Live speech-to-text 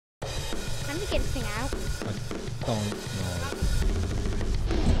get this thing out? I don't know.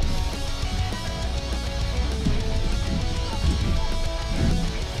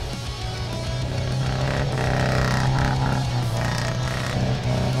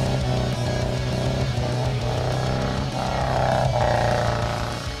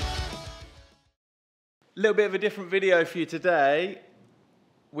 Little bit of a different video for you today.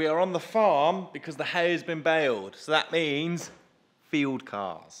 We are on the farm because the hay has been baled. So that means field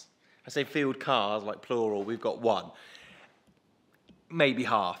cars. I say field cars like plural, we've got one. Maybe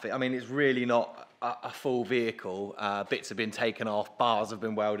half. I mean, it's really not a full vehicle. Bits have been taken off, bars have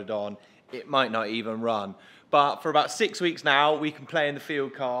been welded on. It might not even run. But for about 6 weeks now, we can play in the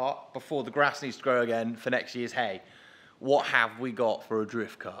field car before the grass needs to grow again for next year's hay. What have we got for a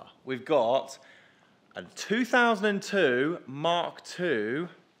drift car? We've got a 2002 Mark II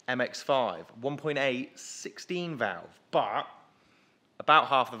MX-5, 1.8, 16 valve, but about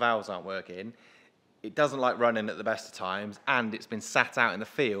half the valves aren't working. It doesn't like running at the best of times, and it's been sat out in the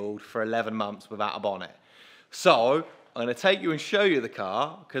field for 11 months without a bonnet. So I'm gonna take you and show you the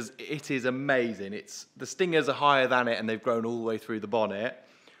car, because it is amazing. The stingers are higher than it, and they've grown all the way through the bonnet.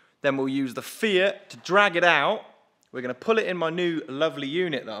 Then we'll use the Fiat to drag it out. We're gonna pull it in my new lovely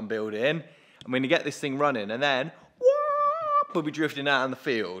unit that I'm building. I'm going to get this thing running, and then whoop, we'll be drifting out in the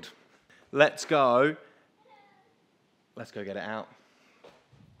field. Let's go. Let's go get it out.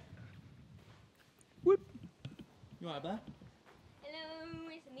 Whoop. You all right, Blair? Hello,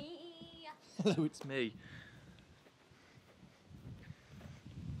 it's me. Hello, it's me.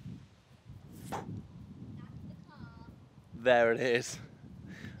 That's the car. There it is.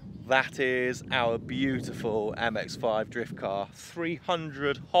 That is our beautiful MX-5 drift car.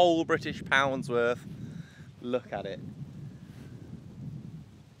 300 whole British pounds worth. Look at it.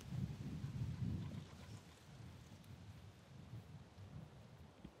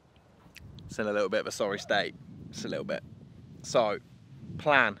 It's in a little bit of a sorry state. Just a little bit. So,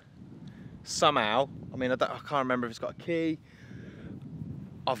 plan. Somehow, I mean, I can't remember if it's got a key.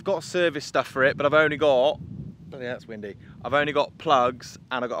 I've got service stuff for it, but I've only got, oh yeah, that's windy. I've only got plugs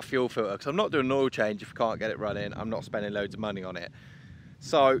and I've got a fuel filter because I'm not doing an oil change if I can't get it running. I'm not spending loads of money on it.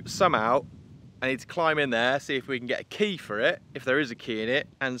 So somehow I need to climb in there, see if we can get a key for it, if there is a key in it,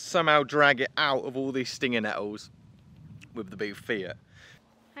 and somehow drag it out of all these stinger nettles with the big Fiat.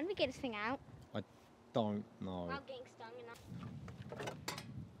 How do we get this thing out? I don't know. Without getting stung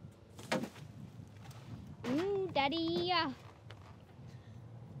enough. Ooh, Daddy.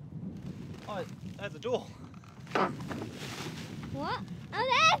 Oh, there's the door. What?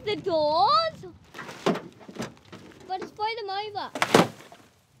 Oh, there's the doors. Gotta spray them over.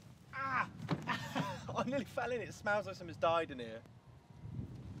 Ah! I nearly fell in. It smells like someone's died in here.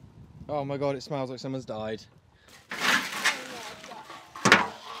 Oh my god, it smells like someone's died.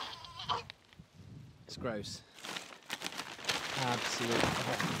 It's gross. Absolutely.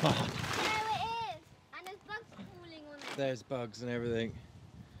 Oh, There it is. And there's bugs crawling on it. there's bugs and everything.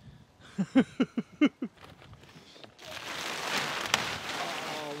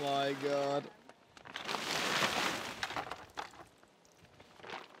 Oh my god.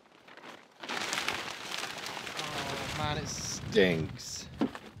 Oh man, it stinks.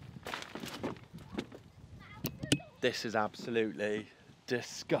 This is absolutely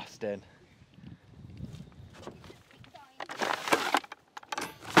disgusting.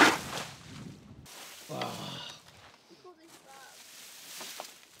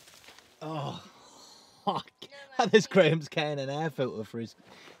 Oh, there's Graham's getting an air filter for his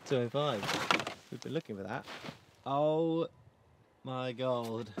 205. We've been looking for that. Oh my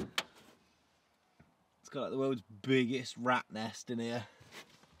god. It's got like the world's biggest rat nest in here.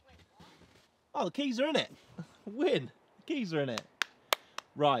 Oh, the keys are in it. Win. The keys are in it.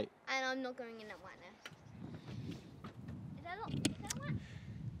 Right. And I'm not going in that wetness. Is that wet?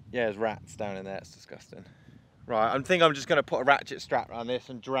 Yeah, there's rats down in there. It's disgusting. Right, I think I'm just going to put a ratchet strap around this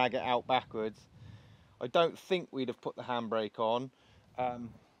and drag it out backwards. I don't think we'd have put the handbrake on.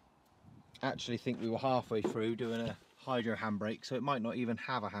 Actually think we were halfway through doing a hydro handbrake, so it might not even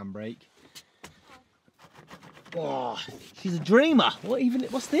have a handbrake. Oh, she's a dreamer.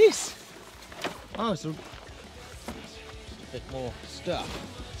 What's this? Oh, it's a bit more stuff.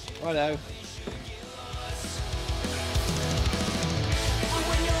 Righto.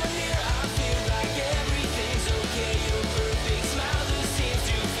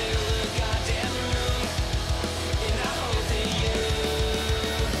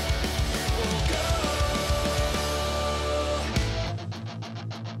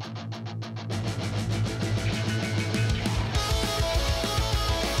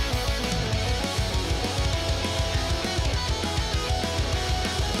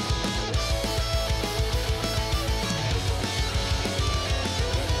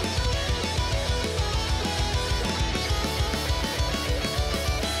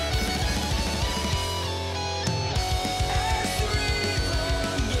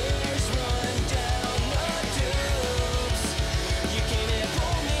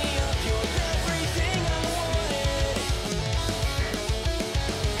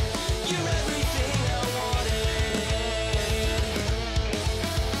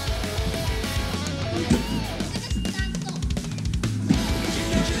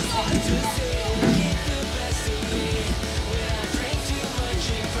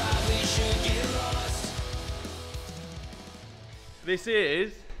 This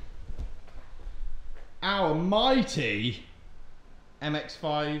is our mighty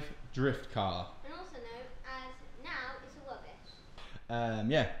MX-5 drift car. And also known as now it's a rubbish.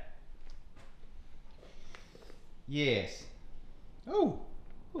 Yeah. Yes. Oh,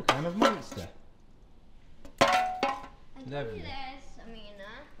 kind of monster. I told Lovely. you there's something in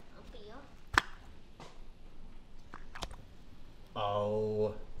there. I'll feel.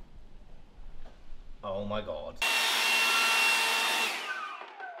 Oh. Oh my God.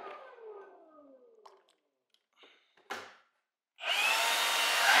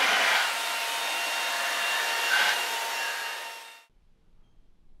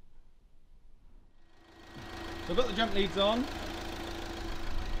 So I've got the jump leads on.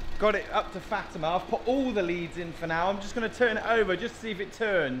 Got it up to Fatima. I've put all the leads in for now. I'm just going to turn it over just to see if it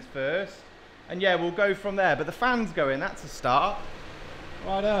turns first. And yeah, we'll go from there. But the fan's going, that's a start.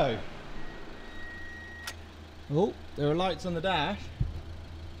 Righto. Oh, there are lights on the dash.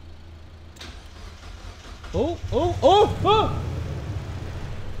 Oh, oh, oh, oh!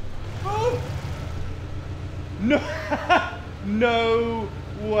 Oh! No, no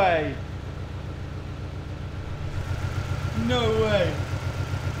way. No way.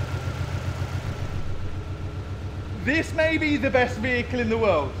 This may be the best vehicle in the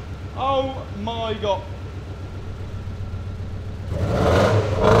world. Oh my God.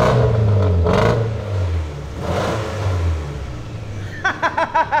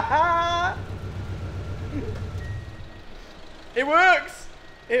 It works.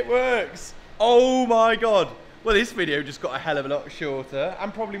 It works. Oh my God. Well, this video just got a hell of a lot shorter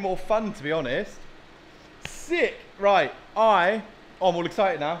and probably more fun, to be honest. Sick. Right, I'm all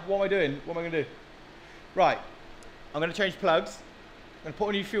excited now. What am I doing? What am I gonna do? Right, I'm gonna change plugs. I'm gonna put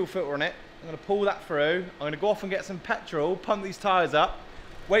a new fuel filter on it. I'm gonna pull that through. I'm gonna go off and get some petrol, pump these tyres up,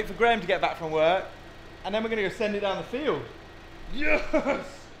 wait for Graham to get back from work, and then we're gonna go send it down the field. Yes!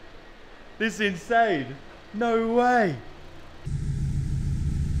 This is insane. No way.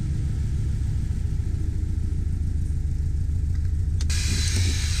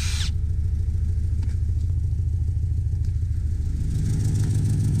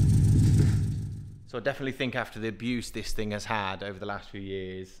 So I definitely think after the abuse this thing has had over the last few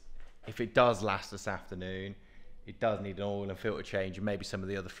years, if it does last this afternoon, it does need an oil and filter change and maybe some of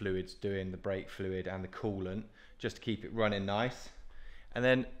the other fluids, doing the brake fluid and the coolant, just to keep it running nice. And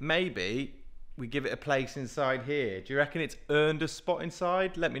then maybe we give it a place inside here. Do you reckon it's earned a spot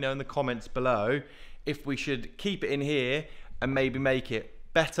inside? Let me know in the comments below if we should keep it in here and maybe make it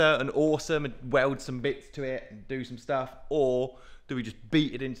better and awesome and weld some bits to it and do some stuff, or do we just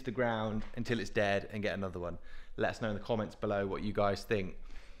beat it into the ground until it's dead and get another one? Let us know in the comments below what you guys think.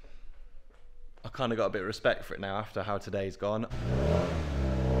 I kind of got a bit of respect for it now after how today's gone.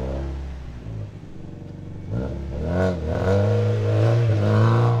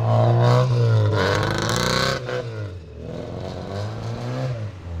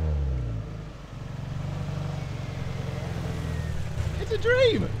 It's a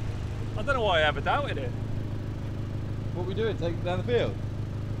dream! I don't know why I ever doubted it. What are we doing? Take it down the field?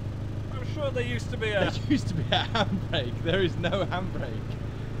 I'm sure there used to be a... There used to be a handbrake. There is no handbrake.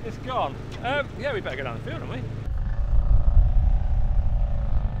 It's gone. Yeah, we better go down the field, don't we?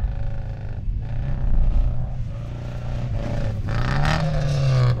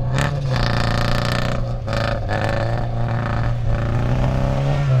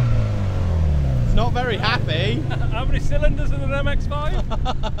 It's not very happy. How many cylinders in an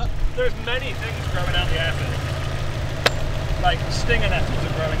MX-5? There's many things growing out the air filter. Like stinger nettles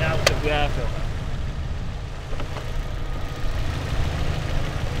are growing out of the air filter.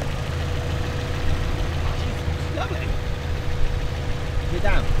 Lovely. Is it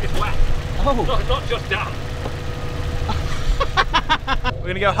down? It's wet. Oh. Not just damp. We're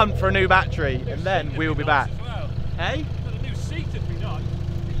going to go hunt for a new battery and then we'll be back. Well. Hey? Well, a new seat would be nice.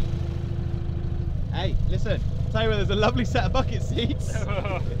 Hey, listen. I'll tell you where there's a lovely set of bucket seats.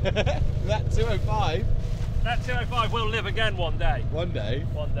 That 205. That 205 will live again one day. One day.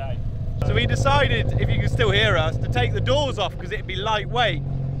 One day. So we decided, if you can still hear us, to take the doors off because it'd be lightweight.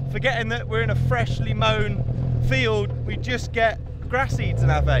 Forgetting that we're in a freshly mown field, we just get grass seeds in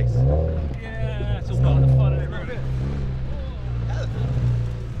our face. Yeah, it's all part of the fun, isn't it? A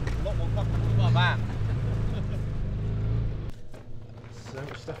lot more comfortable like that. So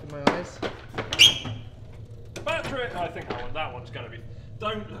much stuff in my eyes. Battery! I think that one's going to be...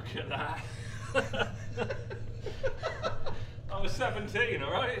 Don't look at that. I was 17,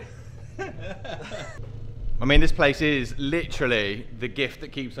 alright? I mean, this place is literally the gift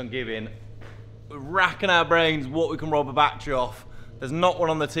that keeps on giving. We're racking our brains what we can rob a battery off. There's not one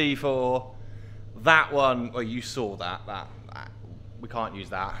on the T4. That one, well, you saw that. We can't use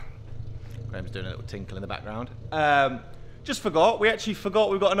that. Graham's doing a little tinkle in the background. Just forgot. We actually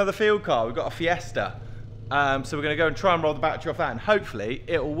forgot we've got another field car. We've got a Fiesta. So we're going to go and try and roll the battery off that, and hopefully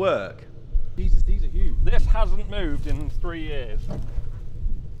it'll work. Jesus, these are huge. This hasn't moved in 3 years.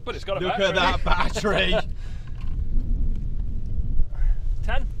 But it's got a battery. Look at that battery.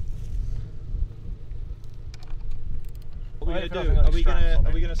 10. What are we going to do?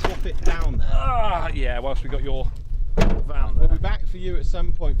 Are we going to swap it down there? Ah, yeah, whilst we got your van We'll there. be back for you at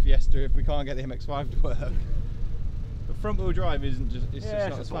some point, Fiesta, if we can't get the MX-5 to work. But front wheel drive isn't just, it's just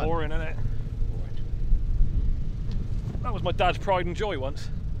not as fun. Boring, isn't it? That was my dad's pride and joy once.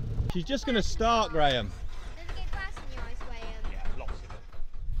 She's just going to start, Graham. Does it get glass in your eyes, Graham? Yeah, lots of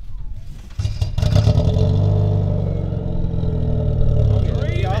it.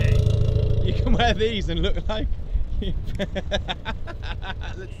 Really? You can wear these and look like... let's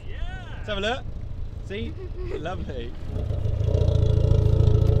have a look. See? Lovely.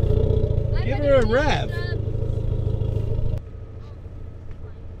 Give her a rev.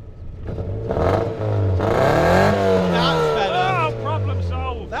 That's better. Oh, problem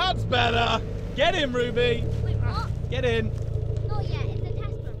solved. That's better. Get in, Ruby. Wait, what? Get in. Not yet, it's a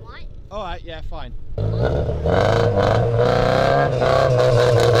test run, right? Alright, yeah, fine.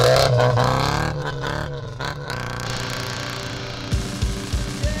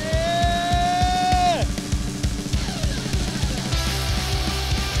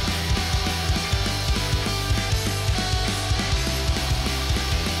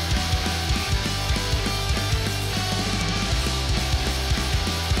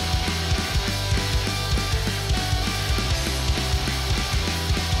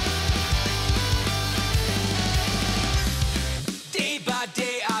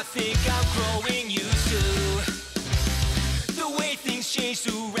 Change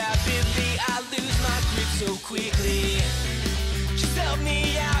so rapidly, I lose my grip so quickly. Just help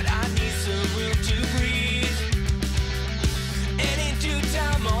me out, I need some room to breathe. And in due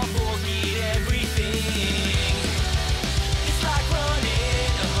time I'll forget everything. It's like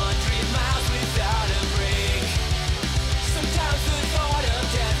running 100 miles without a break. Sometimes the thought of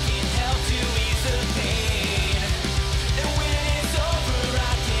death can help to ease the pain. And when it's over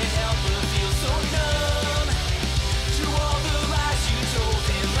I can't help but feel so numb to all the lies you told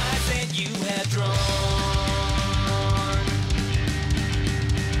and lies that you had drawn.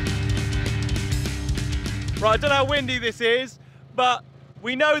 Right, I don't know how windy this is, but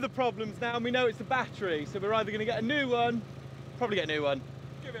we know the problems now and we know it's the battery. So we're either going to get a new one, probably get a new one.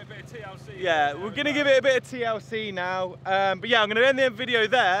 Give it a bit of TLC. Yeah, we're going to give it a bit of TLC now. But yeah, I'm going to end the video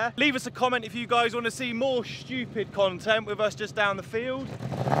there. Leave us a comment if you guys want to see more stupid content with us just down the field.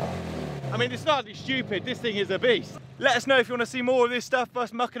 I mean, it's not stupid, this thing is a beast. Let us know if you want to see more of this stuff,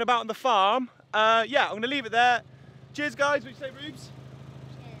 us mucking about on the farm. Yeah, I'm going to leave it there. Cheers, guys. What do you say, Rubes?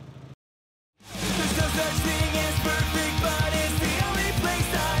 There's no such thing as perfect, but